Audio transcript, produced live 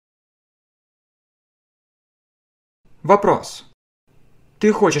Вопрос.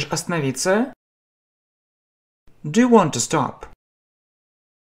 Ты хочешь остановиться? Do you want to stop?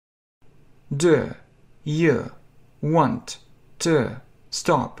 Do you want to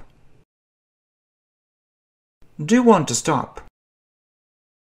stop? Do you want to stop?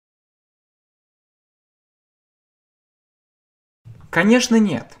 Конечно,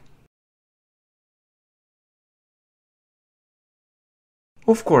 нет.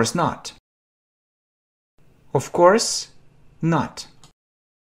 Of course not. Of course not.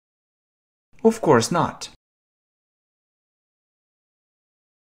 Of course not.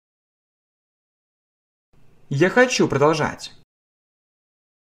 Я хочу продолжать.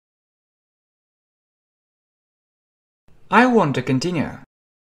 I want to continue.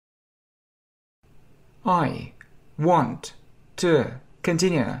 I want to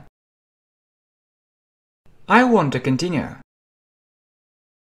continue. I want to continue.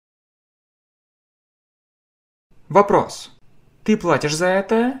 Вопрос. Ты платишь за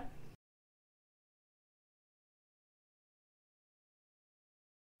это?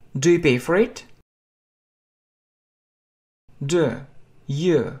 Do you pay for it? Do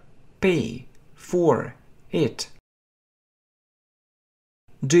you pay for it?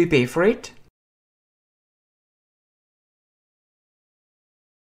 Do you pay for it?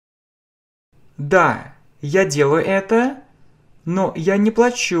 Да, я делаю это, но я не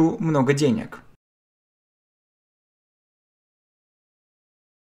плачу много денег.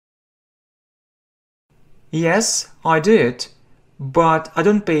 Yes, I do it, but I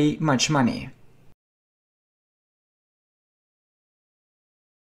don't pay much money.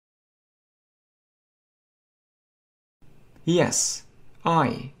 Yes,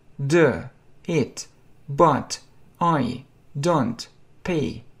 I do it, but I don't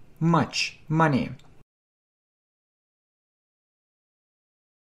pay much money.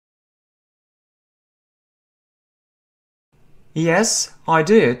 Yes, I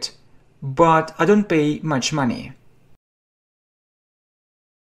do it, but I don't pay much money.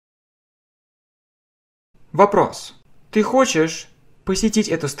 Вопрос. Ты хочешь посетить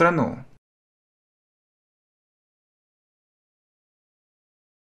эту страну?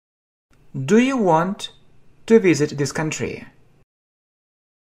 Do you want to visit this country?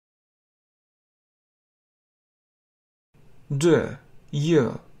 Do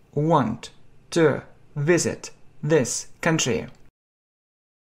you want to visit this country?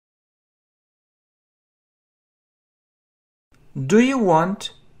 Do you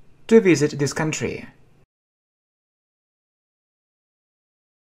want to visit this country?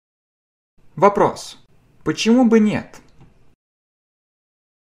 Вопрос. Почему бы нет?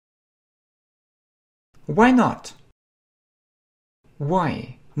 Why not?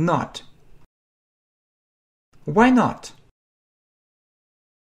 Why not? Why not?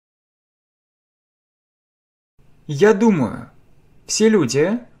 Я думаю, все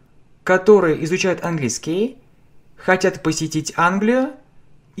люди, которые изучают английский, хотят посетить Англию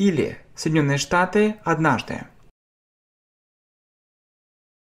или Соединенные Штаты однажды.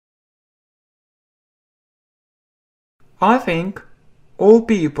 I think all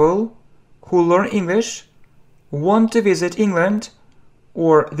people who learn English want to visit England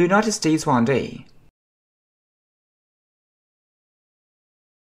or the United States one day.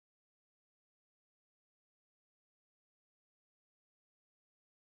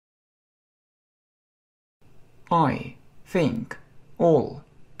 I think all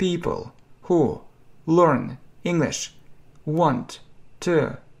people who learn English want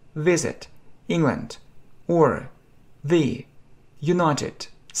to visit England or the United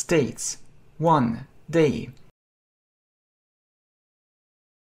States one day.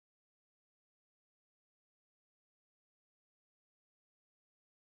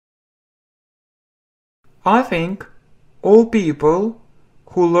 I think all people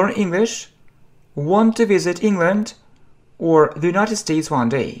who learn English want to visit England or the United States one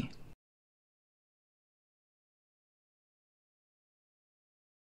day.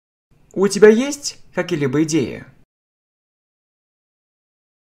 У тебя есть какие-либо идеи?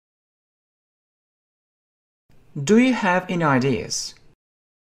 Do you have any ideas?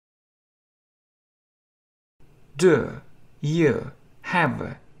 Do you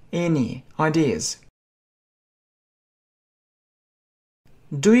have any ideas?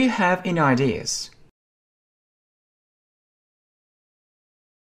 Do you have any ideas?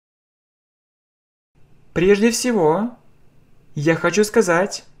 Прежде всего, я хочу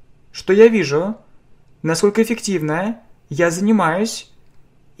сказать, что я вижу, насколько эффективно я занимаюсь,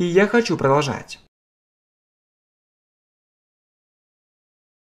 и я хочу продолжать.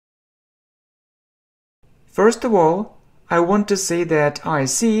 First of all, I want to say that I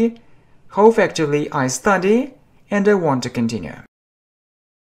see how effectively I study and I want to continue.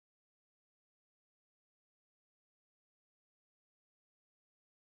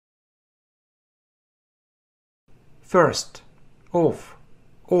 First, of,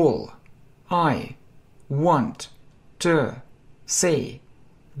 all, I want to say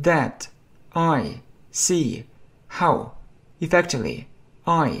that I see how effectively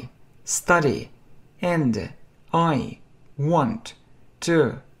I study and I want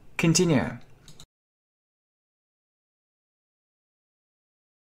to continue.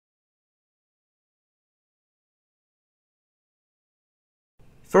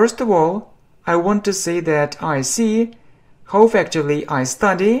 First of all, I want to say that I see how effectively I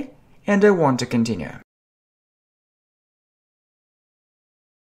study and I want to continue.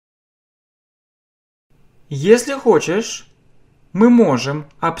 Если хочешь, мы можем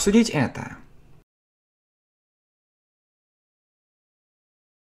обсудить это.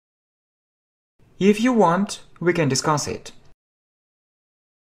 If you want, we can discuss it.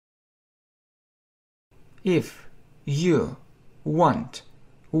 If you want,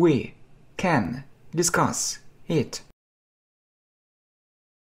 we can discuss it.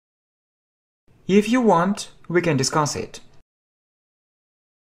 If you want, we can discuss it.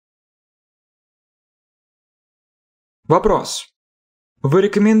 Вопрос. Вы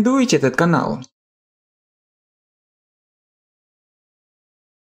рекомендуете этот канал?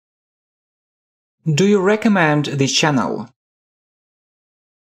 Do you recommend this channel?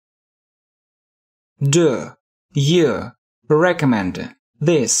 Do you recommend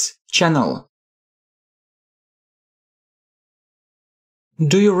this channel?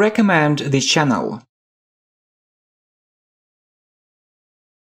 Do you recommend this channel?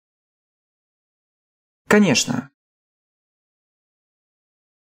 Конечно.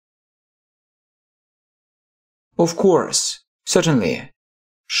 Of course, certainly,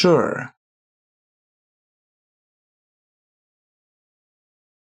 sure.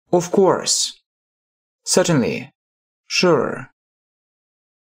 Of course, certainly, sure.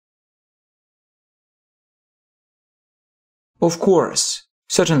 Of course,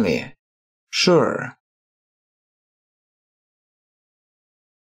 certainly, sure.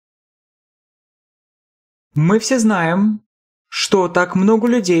 Мы все знаем, что так много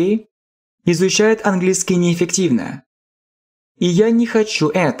людей изучают английский неэффективно. И я не хочу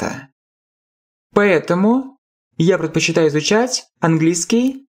это. Поэтому я предпочитаю изучать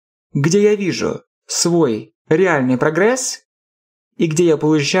английский, где я вижу свой реальный прогресс и где я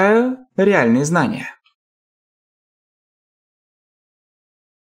получаю реальные знания.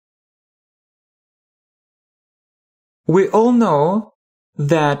 We all know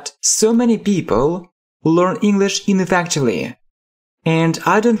that so many people learn English ineffectively, and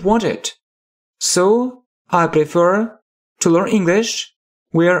I don't want it. So I prefer to learn English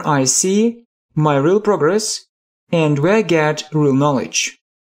where I see my real progress and where I get real knowledge.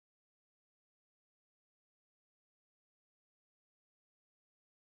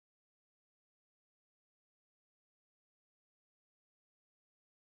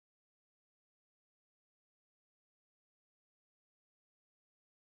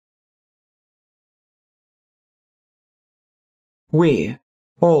 We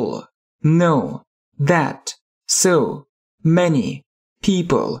all know that so many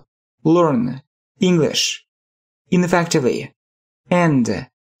people learn English ineffectively, and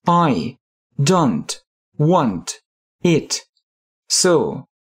I don't want it. So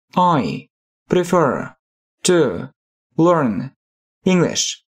I prefer to learn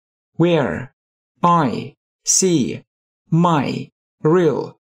English where I see my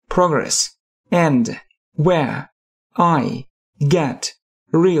real progress and where I get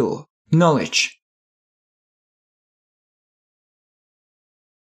real knowledge.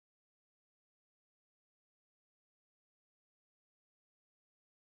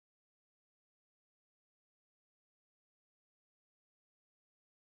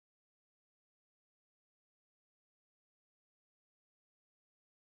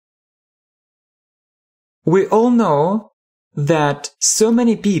 We all know that so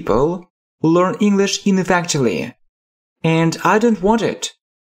many people learn English ineffectively, and I don't want it.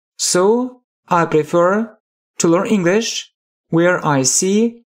 So I prefer to learn English where I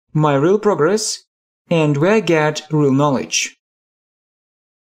see my real progress and where I get real knowledge.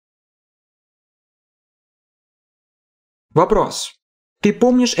 Вопрос. Ты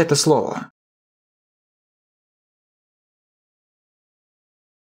помнишь это слово?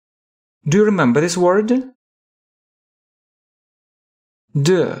 Do you remember this word?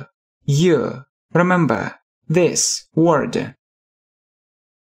 Do you remember this word?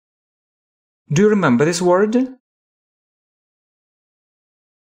 Do you remember this word?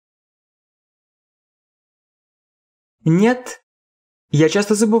 Нет, я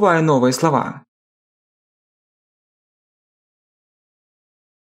часто забываю новые слова.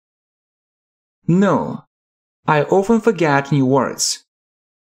 No, I often forget new words.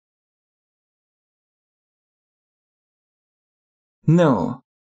 No,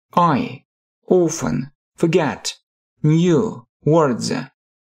 I often forget new words.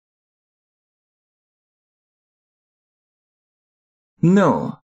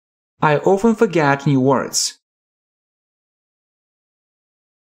 No, I often forget new words.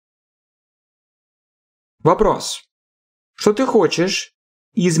 Вопрос. Что ты хочешь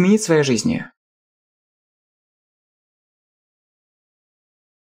изменить в своей жизни?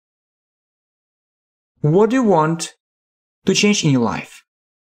 What do you want to change in your life?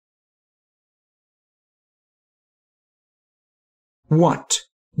 What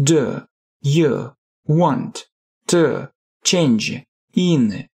do you want to change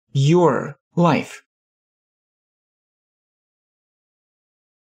in your life?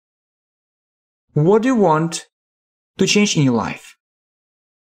 What do you want to change in your life?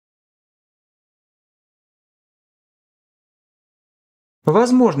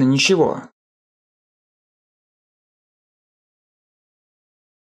 Возможно, ничего.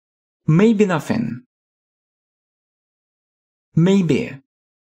 Maybe nothing. Maybe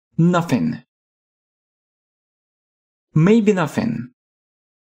nothing. Maybe nothing.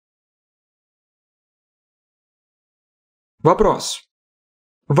 Вопрос.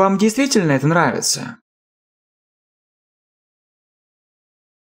 Вам действительно это нравится?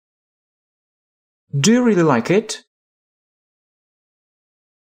 Do you really like it?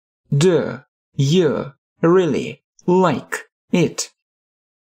 Do you really like it?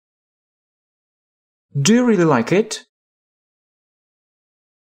 Do you really like it?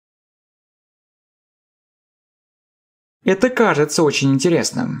 Это кажется очень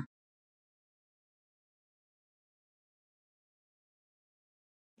интересным.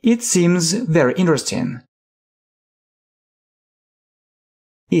 It seems very interesting.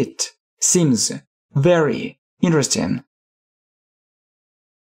 It seems very interesting.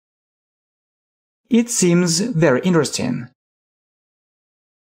 It seems very interesting.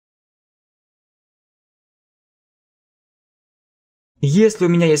 Если у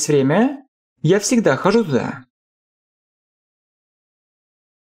меня есть время, я всегда хожу туда.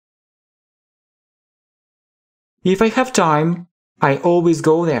 If I have time, I always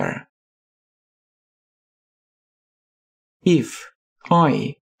go there. If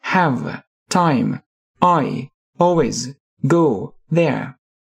I have time, I always go there.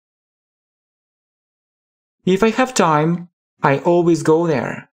 If I have time, I always go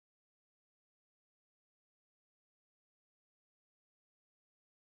there.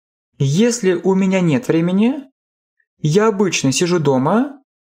 Если у меня нет времени, я обычно сижу дома,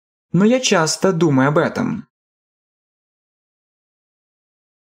 но я часто думаю об этом.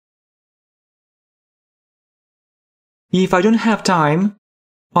 If I don't have time,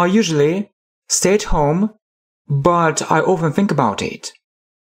 I usually stay at home, but I often think about it.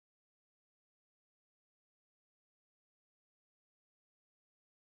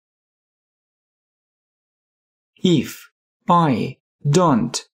 If I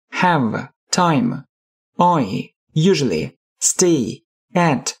don't have time, I usually stay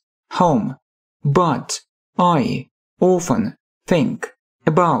at home, but I often think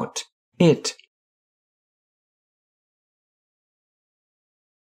about it.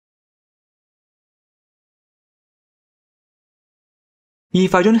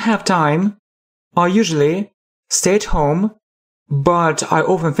 If I don't have time, I usually stay at home, but I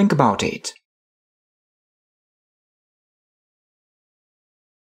often think about it.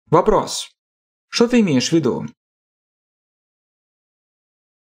 Вопрос. Что ты имеешь в виду?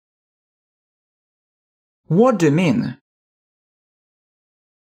 What do you mean?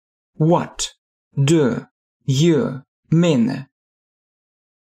 What do you mean?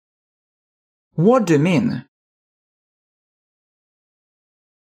 What do you mean?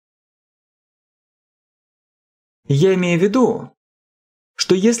 Я имею в виду,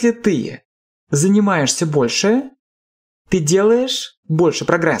 что если ты занимаешься больше, ты делаешь больше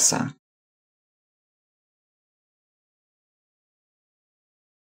прогресса.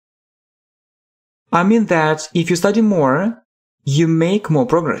 I mean that if you study more, you make more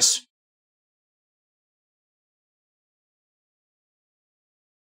progress.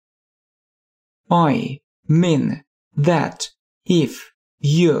 I mean that if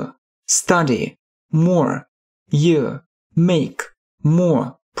you study more, you make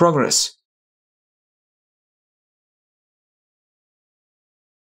more progress.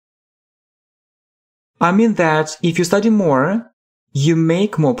 I mean that if you study more, you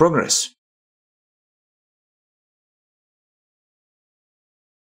make more progress.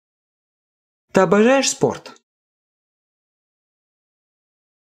 Ты обожаешь спорт?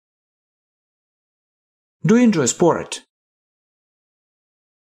 Do you enjoy sport?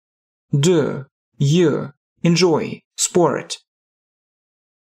 Do you enjoy sport?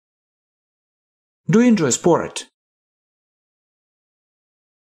 Do you enjoy sport?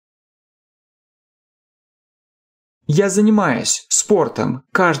 Я занимаюсь спортом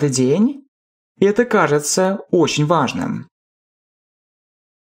каждый день, и это кажется очень важным.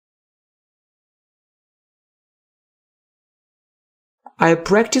 I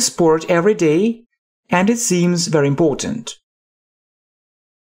practice sport every day, and it seems very important.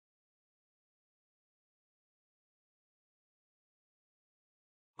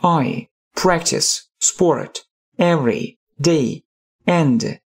 I practice sport every day,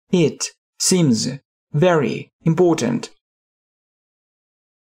 and it seems very important.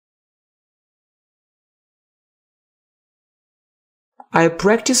 I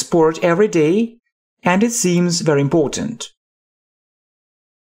practice sport every day, and it seems very important.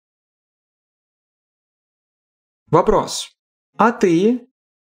 Вопрос. А ты?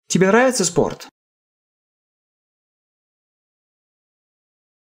 Тебе нравится спорт?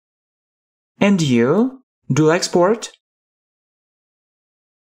 And you? Do you like sport?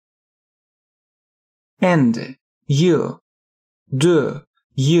 And you? Do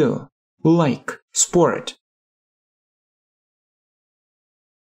you like sport?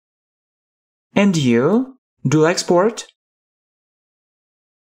 And you? Do you like sport?